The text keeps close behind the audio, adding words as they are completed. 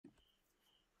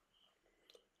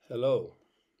Hello,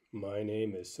 my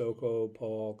name is Soko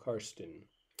Karsten.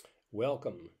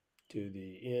 Welcome to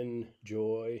the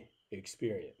Enjoy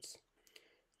experience.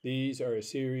 These are a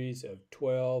series of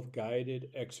 12 guided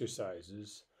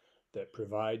exercises that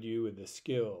provide you with the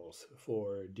skills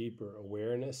for deeper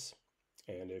awareness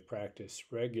and, if practiced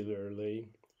regularly,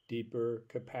 deeper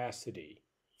capacity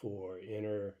for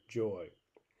inner joy.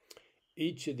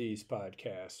 Each of these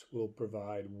podcasts will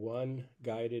provide one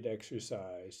guided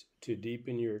exercise to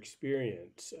deepen your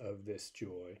experience of this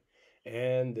joy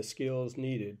and the skills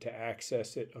needed to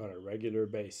access it on a regular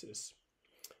basis.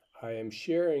 I am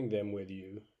sharing them with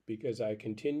you because I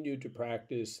continue to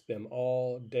practice them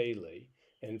all daily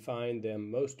and find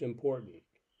them most important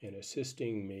in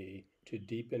assisting me to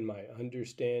deepen my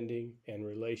understanding and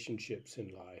relationships in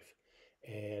life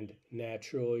and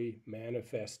naturally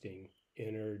manifesting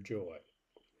inner joy.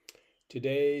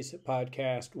 Today's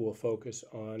podcast will focus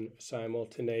on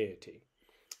simultaneity,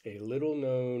 a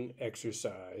little-known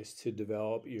exercise to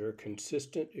develop your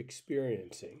consistent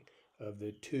experiencing of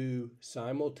the two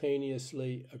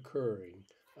simultaneously occurring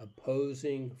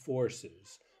opposing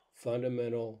forces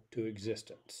fundamental to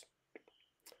existence.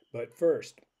 But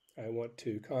first, I want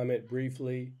to comment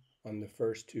briefly on the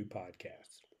first two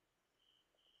podcasts.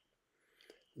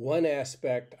 One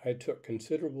aspect I took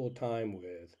considerable time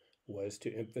with was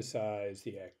to emphasize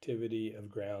the activity of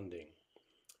grounding.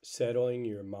 Settling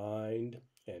your mind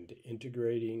and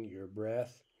integrating your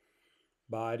breath,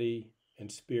 body,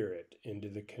 and spirit into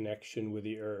the connection with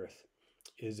the earth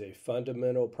is a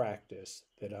fundamental practice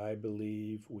that I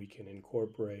believe we can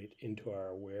incorporate into our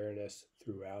awareness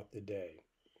throughout the day.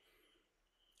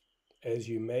 As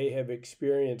you may have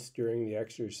experienced during the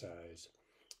exercise,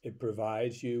 it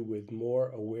provides you with more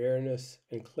awareness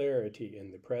and clarity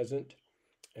in the present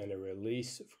and a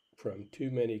release from too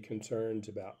many concerns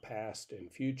about past and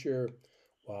future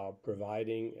while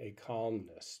providing a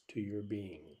calmness to your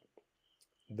being.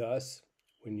 Thus,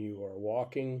 when you are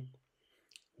walking,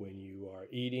 when you are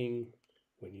eating,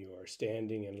 when you are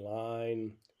standing in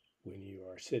line, when you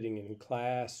are sitting in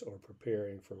class or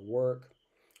preparing for work,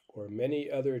 or many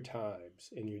other times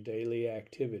in your daily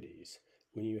activities,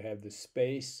 when you have the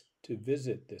space to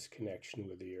visit this connection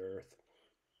with the earth,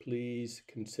 please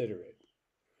consider it.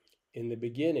 In the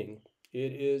beginning,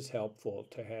 it is helpful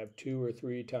to have 2 or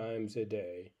 3 times a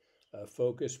day a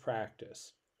focused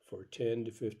practice for 10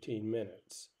 to 15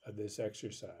 minutes of this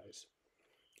exercise.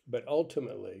 But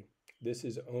ultimately, this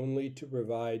is only to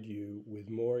provide you with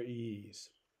more ease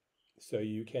so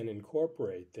you can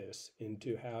incorporate this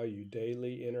into how you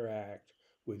daily interact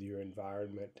with your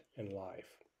environment and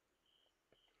life.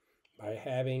 By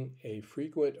having a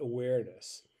frequent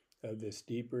awareness of this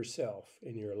deeper self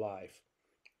in your life,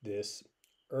 this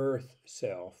earth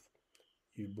self,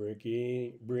 you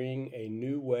bring a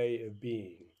new way of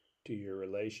being to your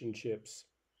relationships,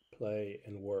 play,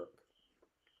 and work.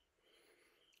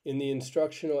 In the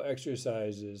instructional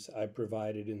exercises I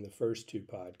provided in the first 2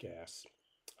 podcasts,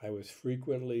 I was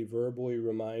frequently verbally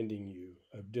reminding you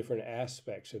of different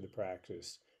aspects of the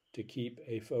practice to keep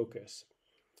a focus.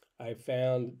 I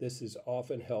found this is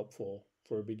often helpful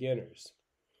for beginners.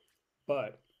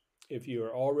 But if you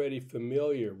are already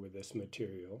familiar with this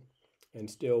material and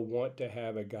still want to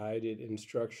have a guided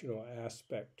instructional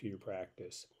aspect to your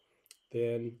practice,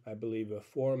 then I believe a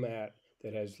format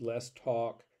that has less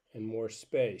talk and more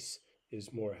space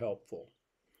is more helpful.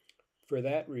 For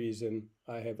that reason,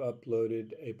 I have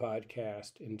uploaded a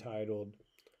podcast entitled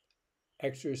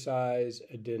Exercise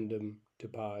Addendum to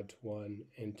Pods 1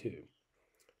 and 2.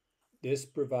 This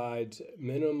provides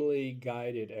minimally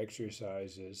guided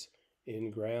exercises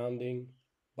in grounding,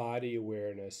 body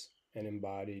awareness, and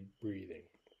embodied breathing.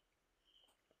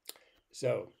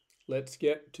 So, let's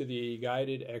get to the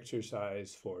guided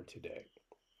exercise for today.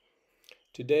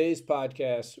 Today's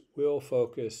podcast will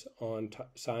focus on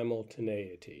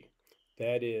simultaneity,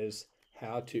 that is,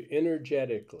 how to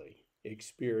energetically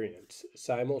experience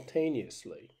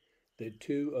simultaneously the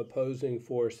 2 opposing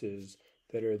forces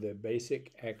that are the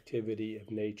basic activity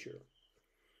of nature.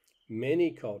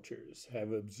 Many cultures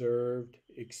have observed,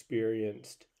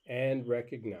 experienced, and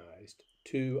recognized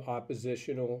 2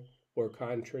 oppositional or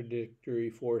contradictory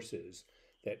forces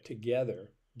that together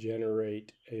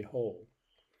generate a whole.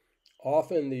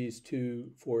 Often these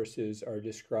 2 forces are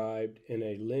described in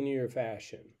a linear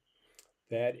fashion.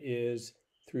 That is,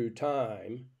 through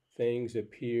time, things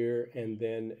appear and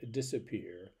then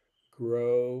disappear,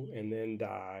 grow and then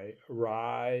die,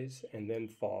 rise and then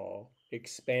fall,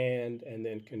 expand and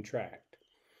then contract.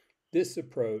 This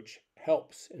approach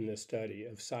helps in the study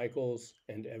of cycles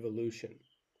and evolution.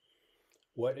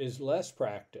 What is less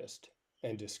practiced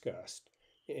and discussed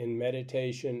in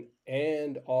meditation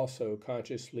and also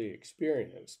consciously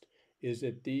experienced is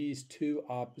that these two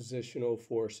oppositional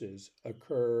forces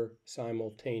occur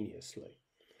simultaneously.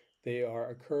 They are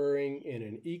occurring in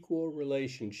an equal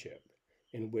relationship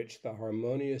in which the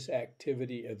harmonious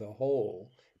activity of the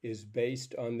whole is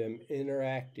based on them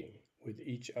interacting with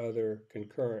each other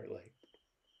concurrently.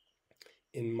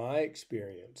 In my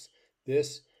experience,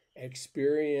 this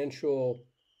experiential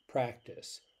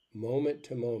practice, moment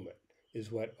to moment,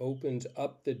 is what opens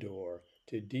up the door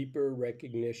to deeper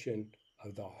recognition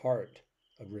of the heart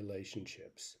of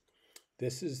relationships.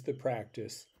 This is the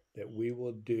practice that we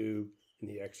will do in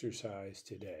the exercise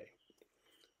today.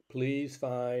 Please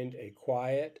find a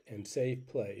quiet and safe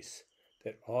place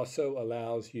that also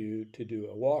allows you to do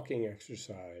a walking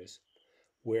exercise.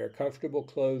 Wear comfortable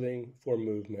clothing for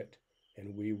movement,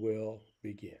 and we will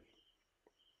begin.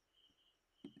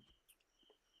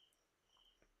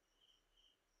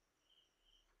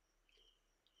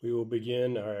 We will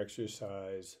begin our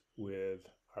exercise with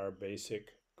our basic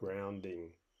grounding.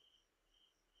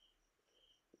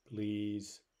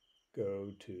 Please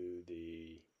go to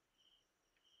the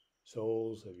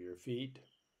soles of your feet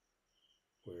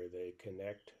where they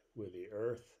connect with the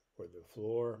earth or the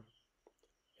floor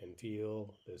and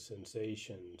feel the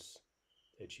sensations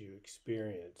that you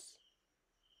experience.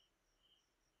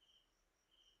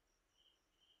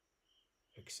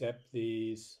 Accept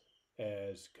these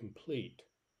as complete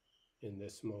in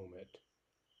this moment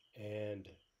and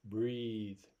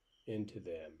breathe into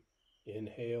them,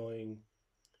 inhaling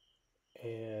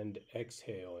and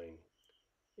exhaling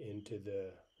into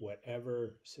the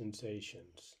whatever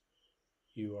sensations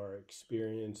you are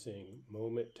experiencing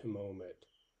moment to moment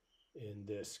in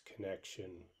this connection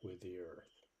with the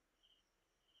earth.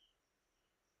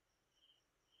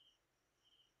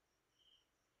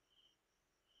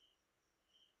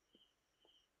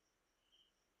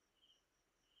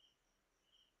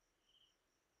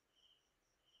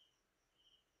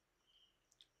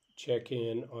 Check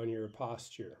in on your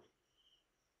posture.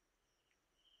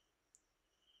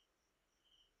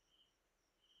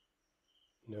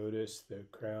 Notice the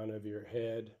crown of your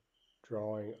head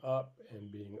drawing up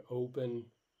and being open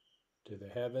to the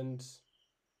heavens,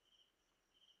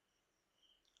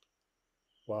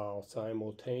 while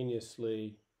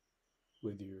simultaneously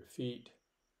with your feet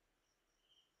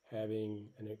having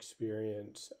an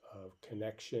experience of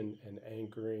connection and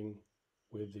anchoring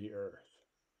with the earth.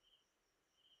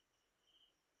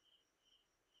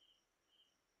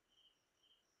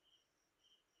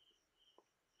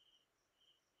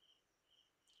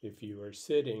 If you are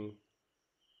sitting,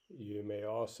 you may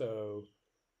also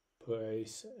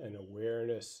place an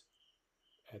awareness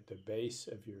at the base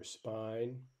of your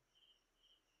spine,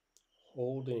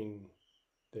 holding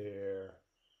there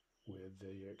with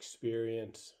the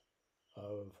experience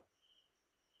of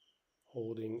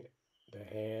holding the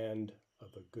hand of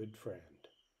a good friend,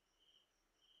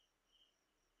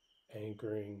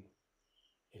 anchoring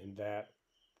in that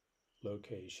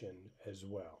location as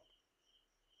well.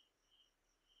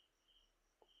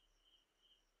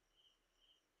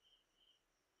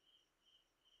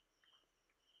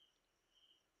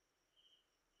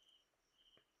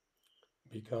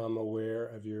 Become aware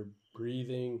of your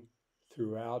breathing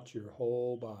throughout your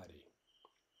whole body.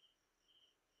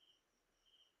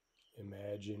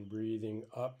 Imagine breathing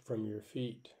up from your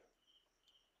feet.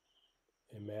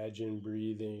 Imagine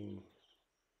breathing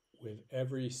with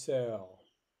every cell,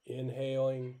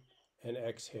 inhaling and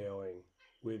exhaling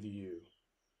with you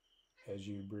as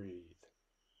you breathe.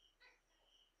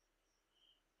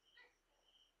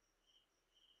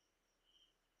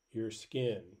 Your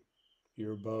skin,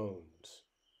 your bones,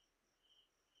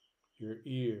 your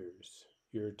ears,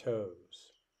 your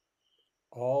toes,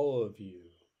 all of you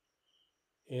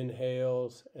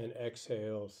inhales and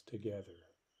exhales together.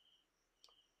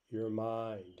 Your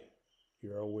mind,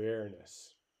 your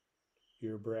awareness,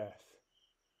 your breath,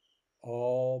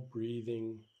 all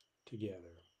breathing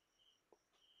together.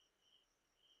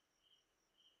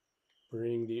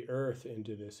 Bring the earth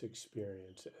into this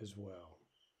experience as well.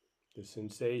 The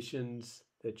sensations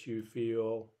that you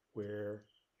feel where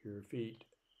your feet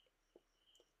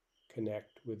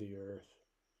connect with the earth.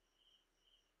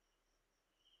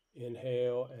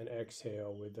 Inhale and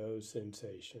exhale with those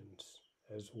sensations,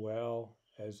 as well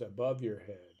as above your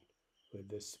head with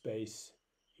the space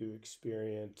you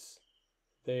experience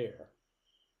there.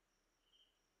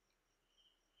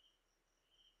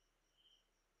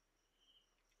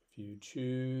 If you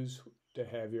choose to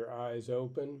have your eyes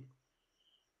open,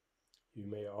 you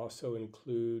may also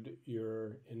include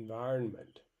your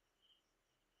environment.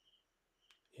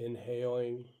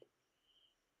 Inhaling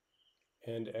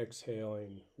and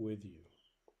exhaling with you.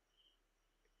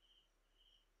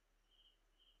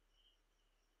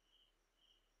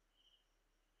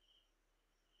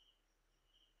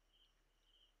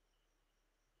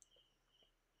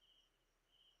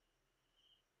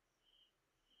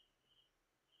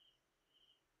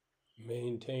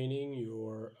 Maintaining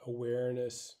your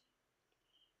awareness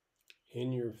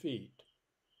in your feet.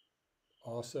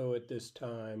 Also at this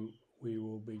time, we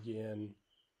will begin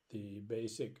the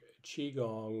basic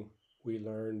Qigong we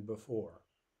learned before.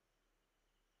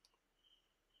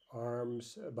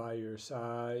 Arms by your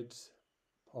sides,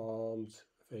 palms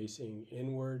facing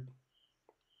inward.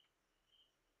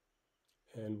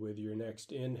 And with your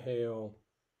next inhale,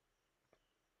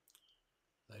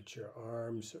 let your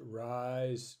arms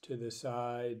rise to the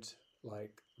sides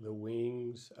like the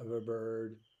wings of a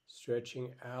bird,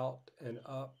 stretching out and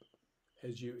up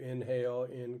as you inhale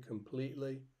in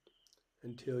completely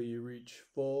until you reach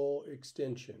full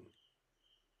extension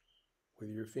with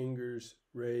your fingers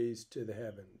raised to the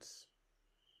heavens.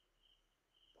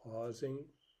 Pausing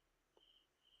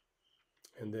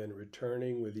and then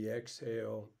returning with the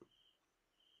exhale,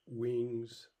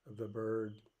 wings of a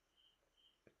bird,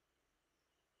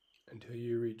 until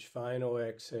you reach final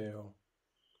exhale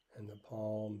and the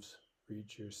palms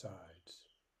reach your sides.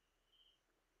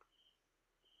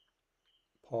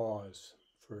 Pause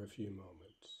for a few moments.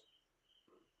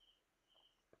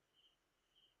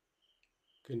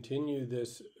 Continue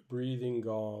this breathing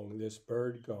gong, this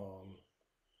bird gong,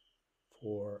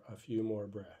 for a few more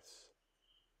breaths.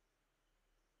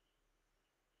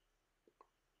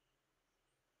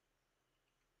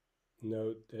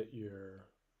 Note that your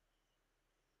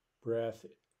breath,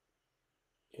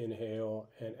 inhale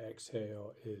and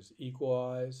exhale, is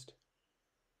equalized,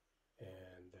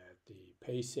 and that the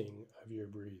pacing of your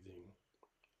breathing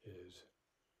is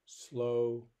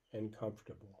slow and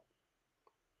comfortable.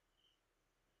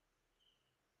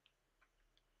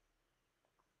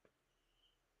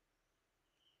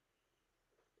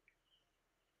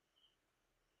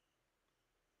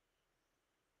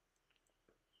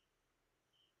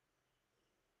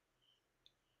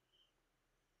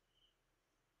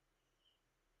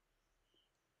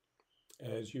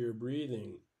 As you're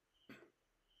breathing,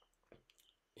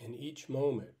 in each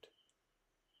moment,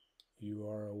 you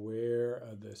are aware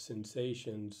of the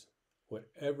sensations,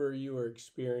 whatever you are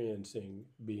experiencing,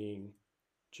 being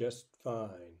just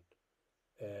fine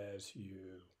as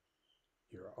your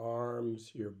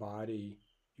arms, your body,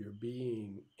 your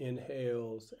being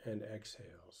inhales and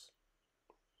exhales.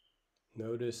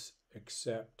 Notice,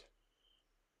 accept,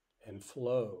 and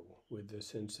flow with the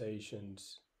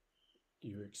sensations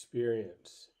you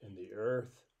experience in the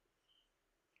earth,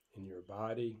 in your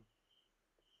body,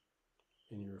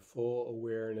 in your full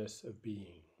awareness of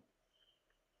being.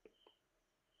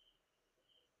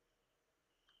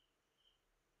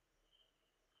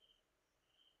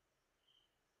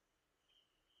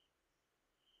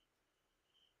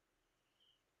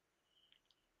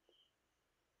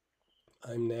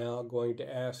 I'm now going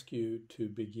to ask you to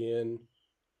begin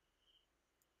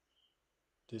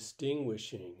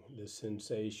distinguishing the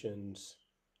sensations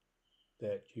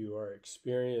that you are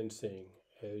experiencing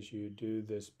as you do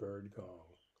this bird gong.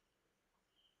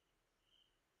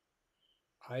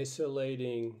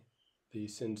 Isolating the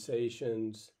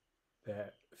sensations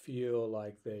that feel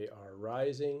like they are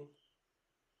rising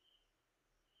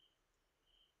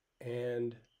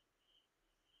and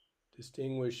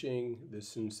distinguishing the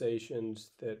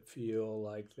sensations that feel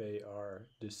like they are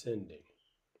descending.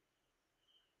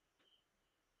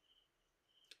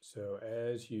 So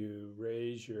as you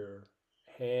raise your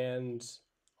hands,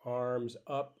 arms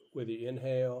up with the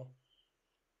inhale,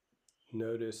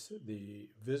 notice the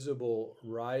visible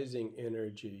rising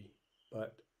energy,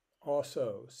 but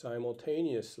also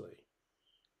simultaneously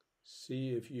see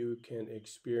if you can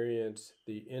experience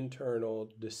the internal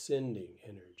descending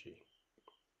energy.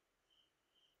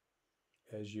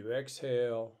 As you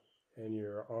exhale and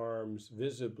your arms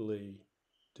visibly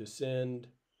descend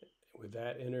with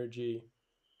that energy,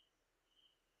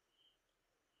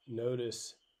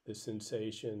 notice the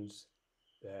sensations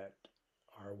that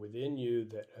are within you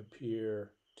that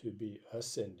appear to be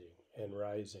ascending and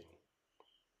rising.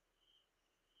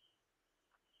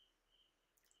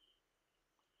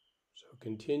 So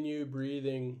continue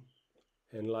breathing,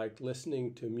 and like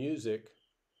listening to music,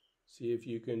 see if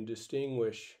you can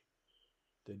distinguish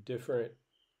the different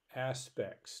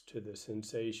aspects to the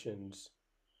sensations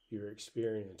you're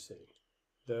experiencing.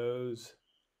 Those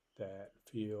that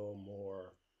feel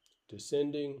more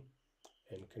descending,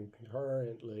 and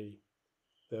concurrently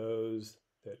those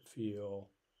that feel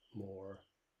more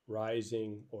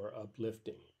rising or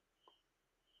uplifting.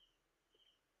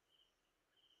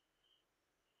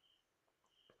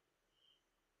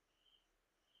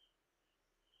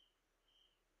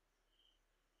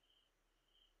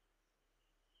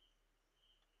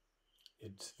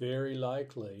 it's very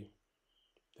likely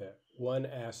that one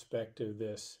aspect of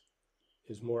this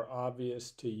is more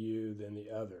obvious to you than the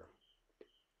other.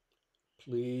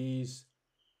 Please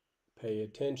pay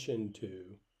attention to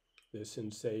the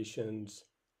sensations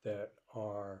that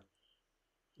are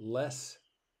less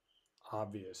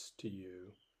obvious to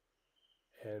you,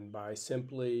 and by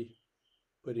simply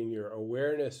putting your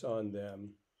awareness on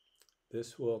them,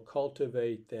 this will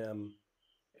cultivate them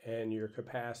and your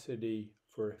capacity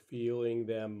for feeling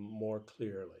them more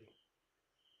clearly.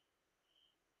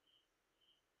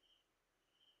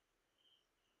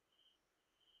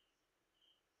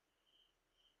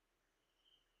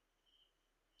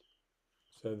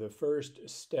 So the first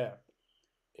step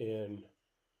in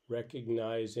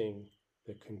recognizing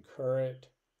the concurrent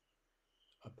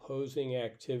opposing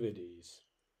activities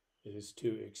is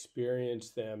to experience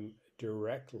them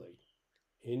directly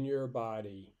in your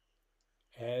body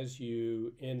as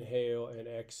you inhale and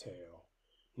exhale,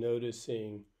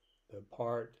 noticing the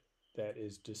part that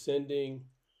is descending,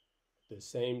 at the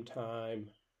same time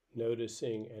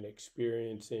noticing and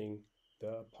experiencing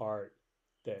the part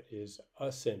that is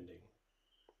ascending.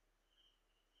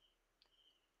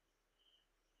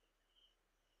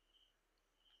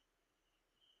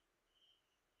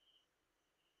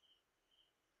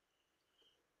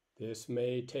 This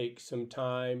may take some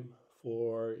time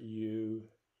for you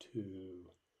to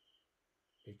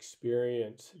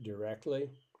experience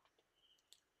directly.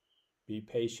 Be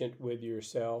patient with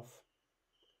yourself.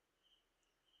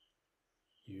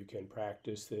 You can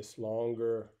practice this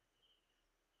longer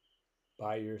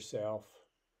by yourself.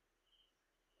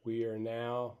 We are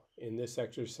now in this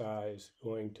exercise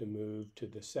going to move to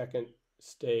the second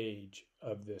stage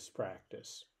of this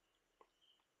practice.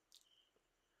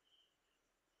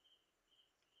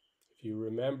 If you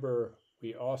remember,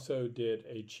 we also did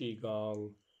a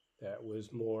Qigong that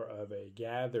was more of a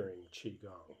gathering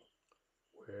Qigong,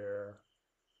 where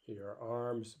your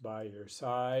arms by your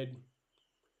side,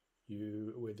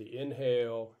 you, with the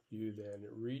inhale, you then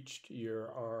reached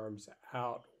your arms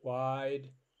out wide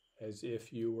as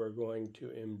if you were going to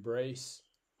embrace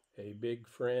a big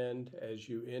friend as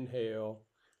you inhale,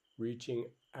 reaching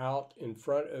out in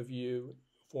front of you,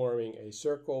 forming a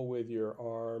circle with your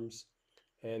arms,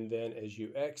 and then as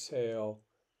you exhale,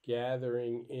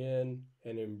 gathering in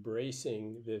and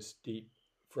embracing this deep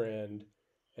friend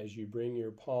as you bring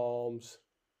your palms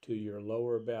to your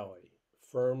lower belly,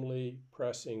 firmly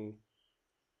pressing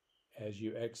as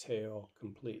you exhale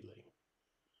completely.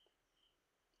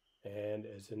 And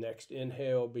as the next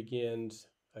inhale begins,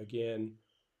 again,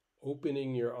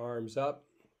 opening your arms up,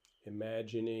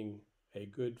 imagining a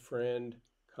good friend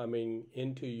coming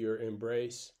into your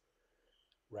embrace,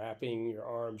 wrapping your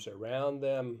arms around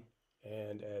them,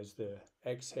 and as the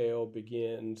exhale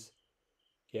begins,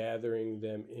 gathering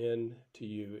them in to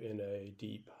you in a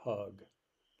deep hug,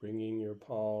 bringing your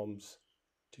palms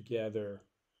together,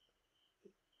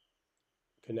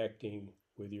 connecting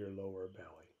with your lower belly.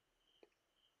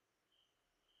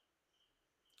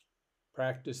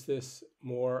 Practice this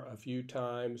more a few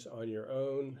times on your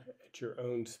own, at your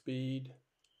own speed,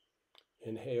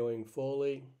 inhaling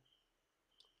fully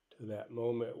to that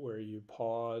moment where you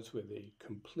pause with a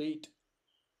complete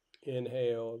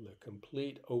inhale, the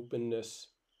complete openness,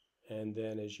 and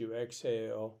then as you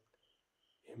exhale,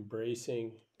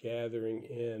 embracing, gathering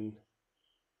in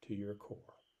to your core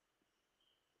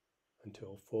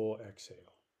until full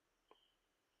exhale.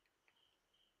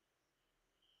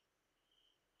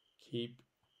 Keep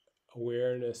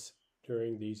awareness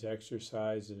during these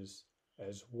exercises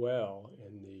as well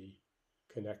in the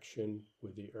connection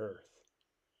with the earth.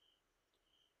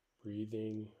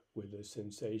 Breathing with the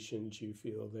sensations you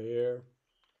feel there,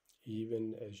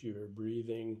 even as you are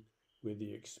breathing with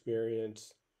the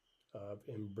experience of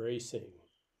embracing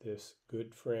this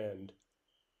good friend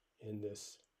in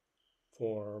this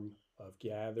form of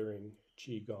gathering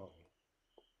Qigong.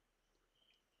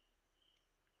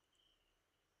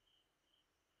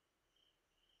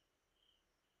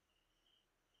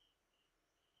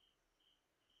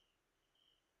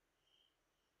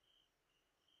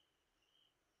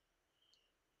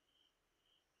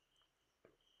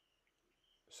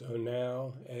 So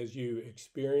now, as you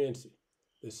experience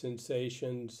the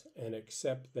sensations and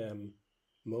accept them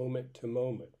moment to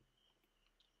moment,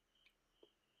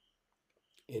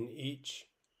 in each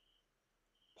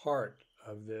part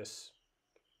of this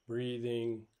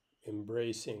breathing,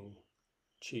 embracing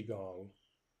Qigong,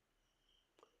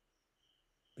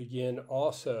 begin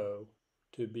also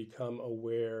to become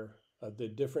aware of the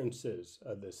differences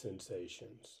of the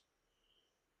sensations.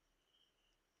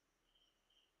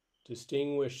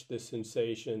 Distinguish the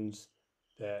sensations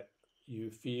that you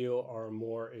feel are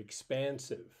more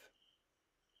expansive,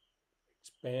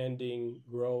 expanding,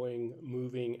 growing,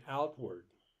 moving outward.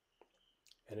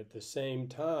 And at the same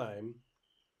time,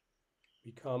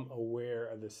 become aware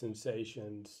of the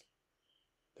sensations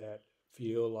that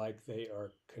feel like they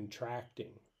are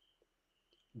contracting,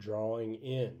 drawing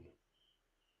in,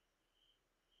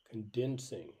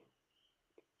 condensing.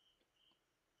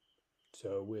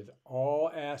 So with all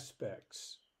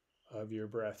aspects of your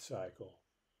breath cycle,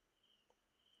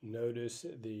 notice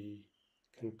the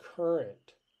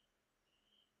concurrent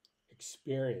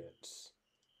experience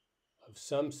of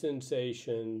some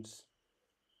sensations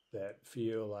that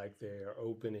feel like they are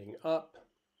opening up,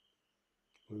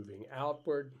 moving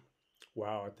outward,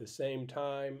 while at the same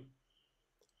time,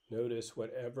 notice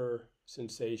whatever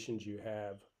sensations you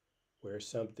have where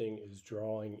something is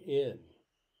drawing in,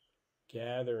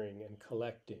 gathering and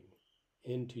collecting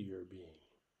into your being.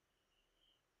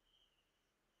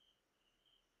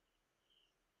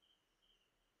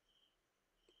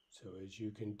 So as you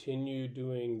continue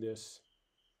doing this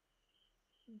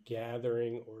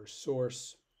gathering or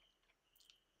source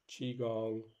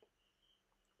qigong,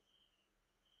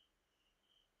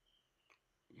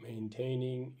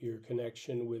 maintaining your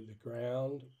connection with the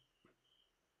ground,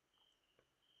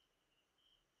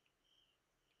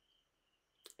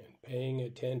 and paying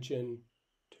attention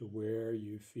to where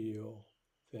you feel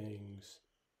things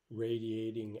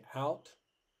radiating out,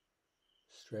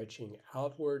 stretching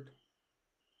outward,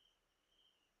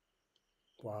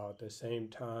 while at the same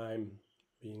time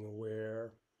being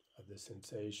aware of the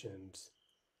sensations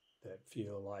that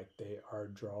feel like they are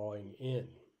drawing in.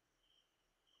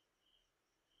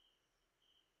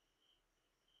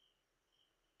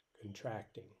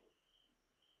 Contracting.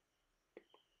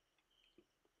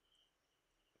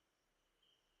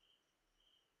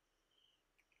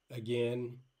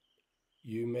 Again,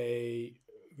 you may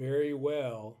very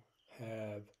well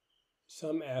have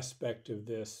some aspect of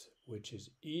this which is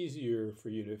easier for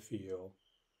you to feel,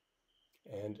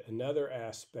 and another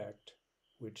aspect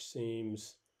which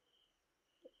seems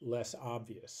less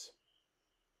obvious.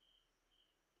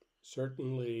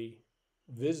 Certainly,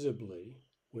 visibly,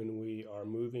 when we are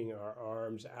moving our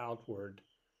arms outward,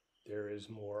 there is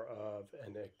more of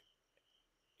an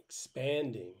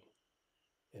expanding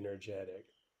energetic,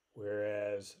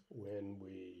 whereas when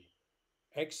we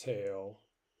exhale,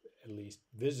 at least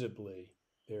visibly,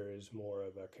 there is more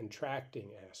of a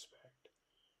contracting aspect.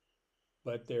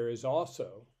 But there is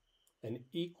also an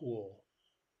equal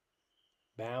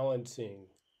balancing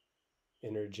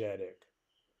energetic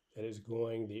that is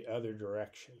going the other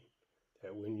direction.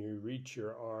 That when you reach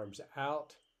your arms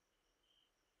out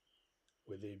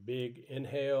with a big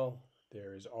inhale,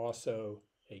 there is also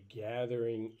a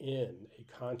gathering in, a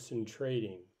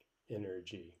concentrating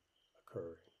energy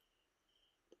occurring.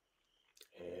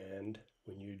 And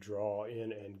when you draw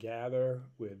in and gather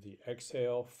with the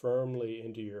exhale firmly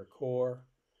into your core,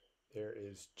 there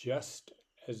is just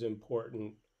as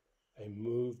important a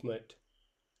movement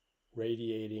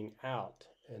radiating out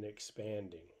and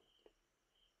expanding.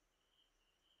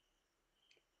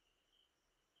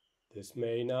 This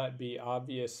may not be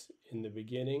obvious in the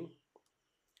beginning,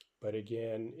 but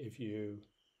again, if you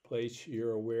place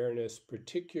your awareness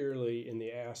particularly in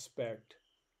the aspect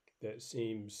that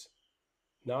seems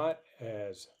not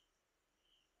as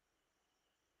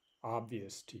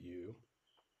obvious to you,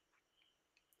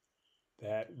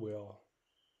 that will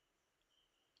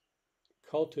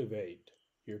cultivate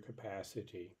your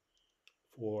capacity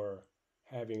for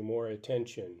having more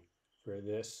attention for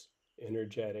this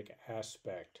energetic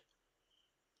aspect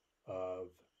of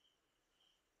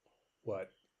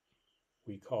what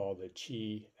we call the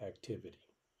qi activity.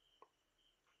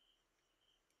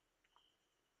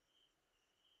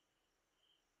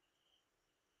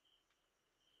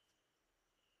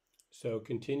 So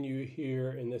continue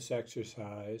here in this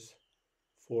exercise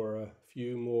for a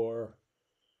few more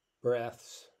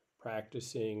breaths,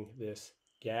 practicing this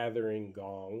gathering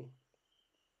gong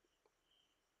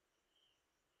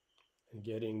and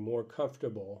getting more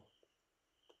comfortable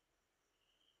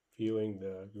feeling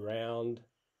the ground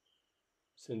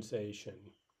sensation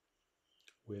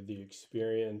with the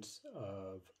experience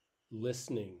of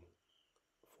listening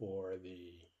for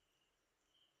the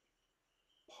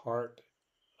part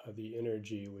of the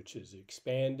energy which is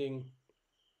expanding,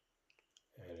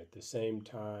 and at the same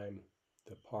time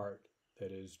the part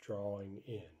that is drawing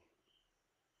in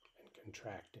and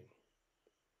contracting.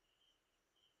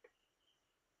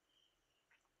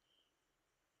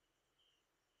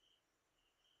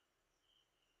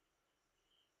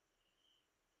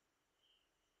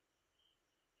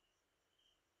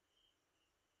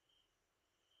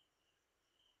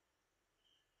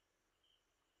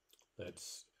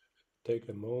 Let's take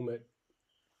a moment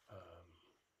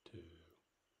to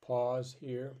pause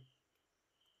here.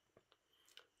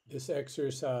 This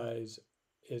exercise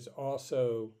is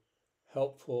also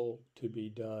helpful to be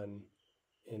done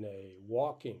in a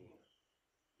walking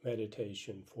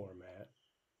meditation format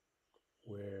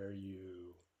where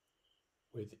you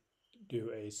would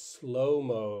do a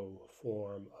slow-mo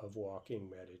form of walking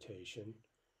meditation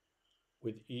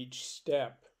with each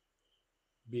step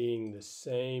being the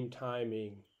same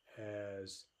timing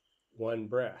as one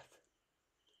breath,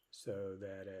 so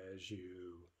that as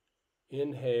you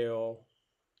inhale,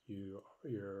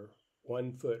 your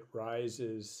one foot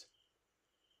rises,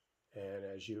 and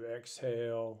as you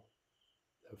exhale,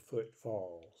 the foot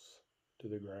falls to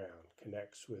the ground,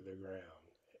 connects with the ground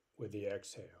with the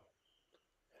exhale.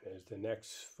 And as the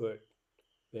next foot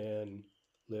then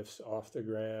lifts off the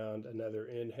ground, another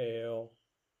inhale,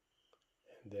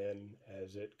 and then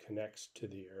as it connects to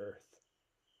the earth,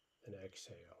 an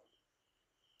exhale.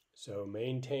 So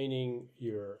maintaining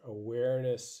your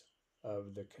awareness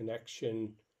of the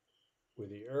connection with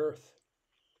the earth,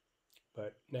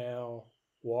 but now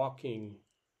walking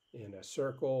in a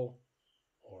circle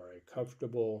or a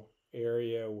comfortable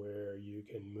area where you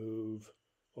can move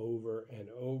over and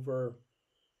over,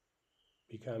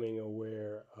 becoming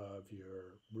aware of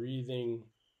your breathing,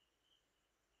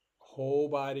 whole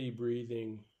body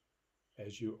breathing,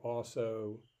 as you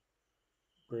also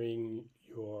bring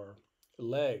your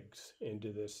legs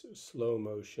into this slow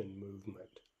motion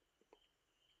movement.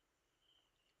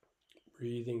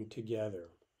 Breathing together,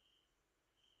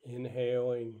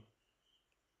 inhaling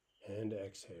and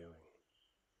exhaling.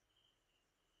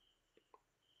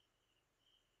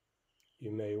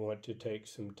 You may want to take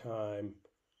some time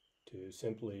to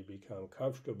simply become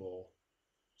comfortable,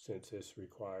 since this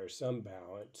requires some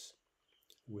balance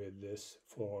with this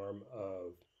form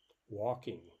of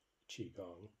walking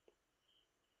Qigong.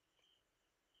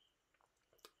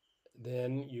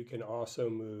 Then you can also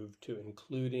move to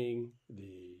including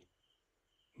the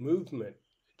movement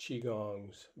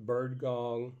Qigongs, bird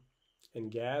gong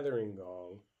and gathering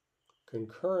gong,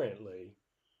 concurrently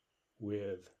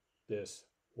with this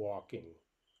walking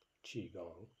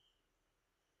Qigong,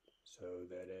 so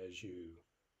that as you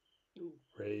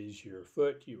raise your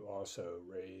foot, you also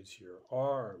raise your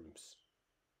arms,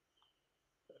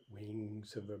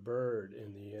 wings of a bird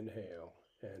in the inhale,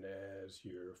 and as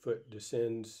your foot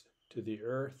descends to the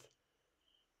earth,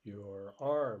 your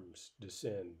arms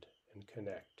descend and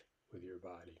connect with your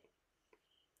body.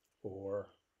 Or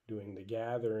doing the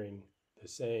gathering the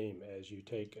same, as you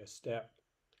take a step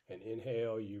and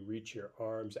inhale, you reach your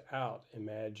arms out,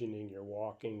 imagining you're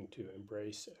walking to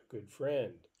embrace a good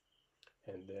friend.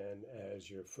 And then as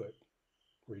your foot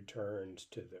returns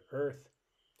to the earth,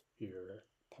 your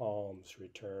palms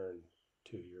return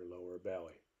to your lower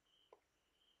belly.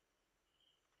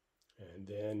 And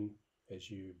then as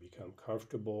you become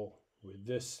comfortable with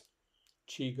this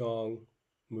Qigong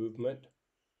movement,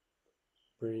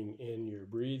 bring in your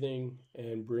breathing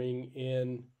and bring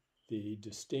in the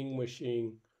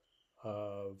distinguishing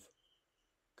of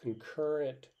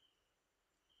concurrent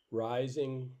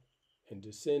rising and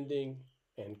descending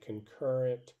and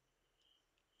concurrent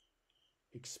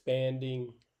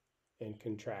expanding and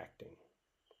contracting.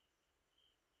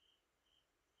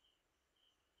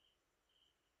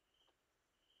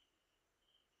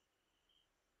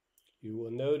 You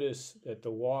will notice that the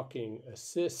walking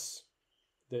assists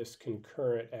this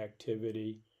concurrent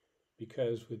activity,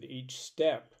 because with each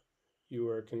step you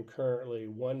are concurrently,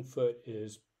 one foot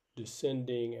is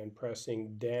descending and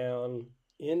pressing down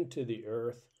into the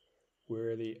earth,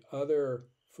 where the other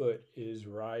foot is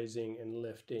rising and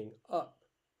lifting up.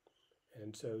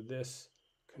 And so this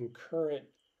concurrent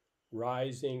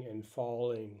rising and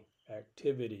falling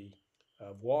activity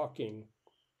of walking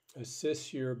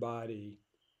assists your body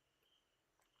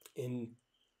in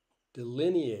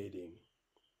delineating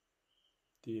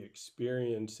the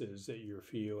experiences that you're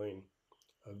feeling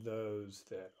of those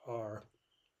that are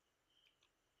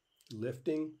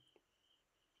lifting,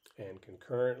 and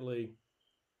concurrently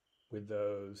with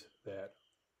those that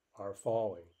are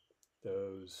falling,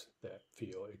 those that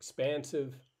feel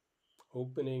expansive,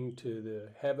 opening to the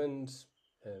heavens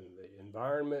and the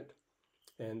environment,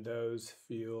 and those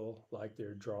feel like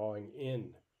they're drawing in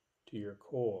to your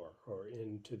core or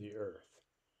into the earth.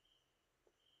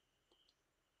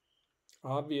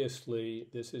 Obviously,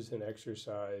 this is an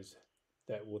exercise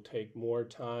that will take more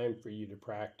time for you to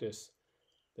practice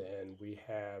than we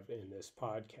have in this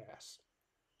podcast.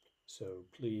 So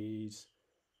please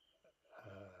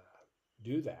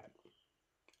do that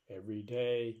every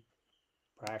day,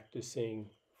 practicing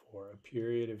for a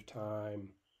period of time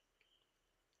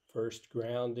First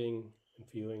grounding and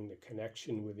feeling the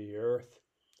connection with the earth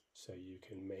so you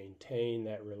can maintain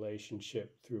that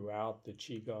relationship throughout the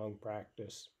Qigong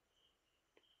practice,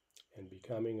 and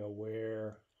becoming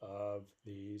aware of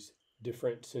these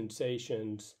different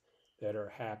sensations that are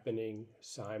happening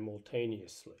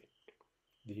simultaneously,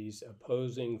 these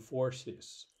opposing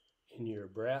forces in your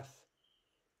breath,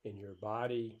 in your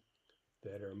body,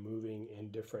 that are moving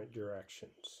in different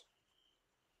directions.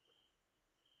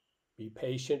 Be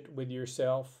patient with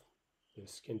yourself.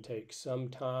 This can take some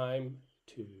time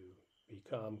to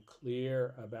become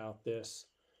clear about this,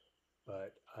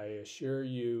 but I assure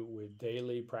you, with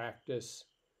daily practice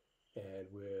and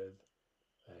with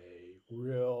a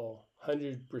real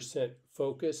 100%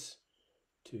 focus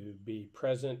to be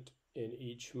present in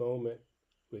each moment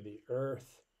with the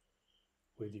earth,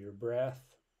 with your breath,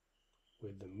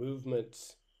 with the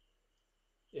movements,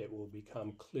 it will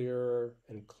become clearer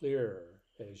and clearer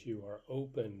as you are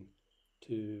open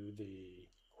to the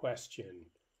question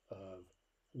of,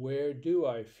 where do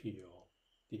I feel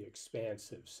the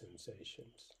expansive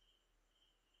sensations?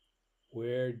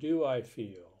 Where do I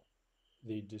feel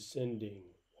the descending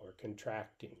or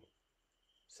contracting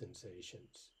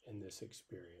sensations in this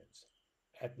experience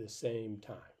at the same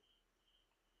time?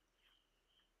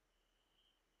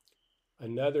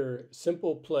 Another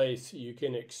simple place you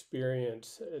can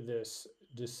experience this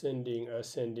descending,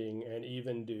 ascending, and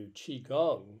even do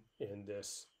Qigong in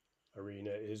this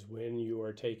arena is when you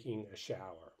are taking a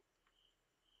shower.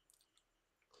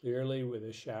 Clearly, with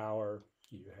a shower,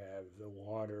 you have the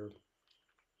water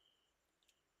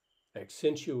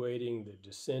accentuating the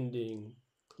descending,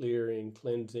 clearing,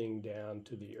 cleansing down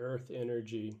to the earth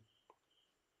energy.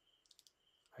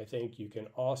 I think you can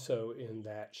also, in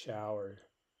that shower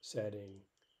setting,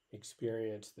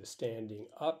 experience the standing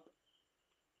up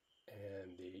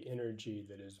and the energy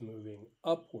that is moving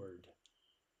upward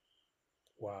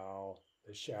while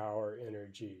the shower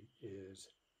energy is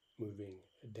moving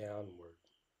downward.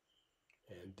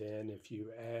 And then if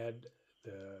you add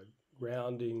the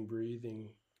grounding, breathing,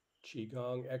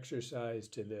 Qigong exercise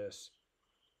to this,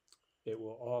 it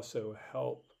will also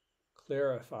help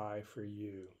clarify for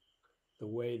you the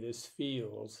way this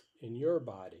feels in your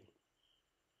body.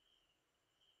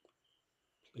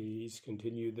 Please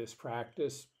continue this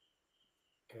practice,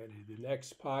 and in the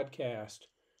next podcast,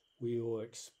 we will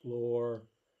explore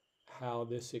how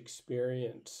this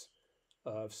experience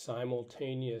of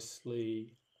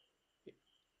simultaneously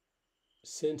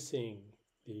sensing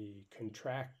the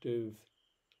contractive,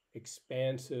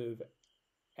 expansive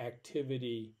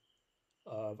activity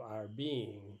of our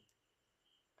being,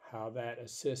 how that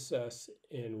assists us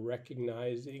in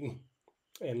recognizing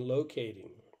and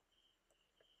locating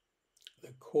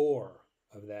the core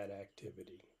of that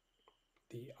activity,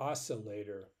 the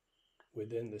oscillator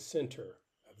within the center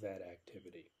of that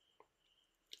activity.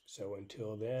 So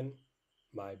until then,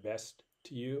 my best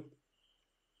to you,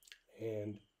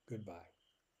 and goodbye.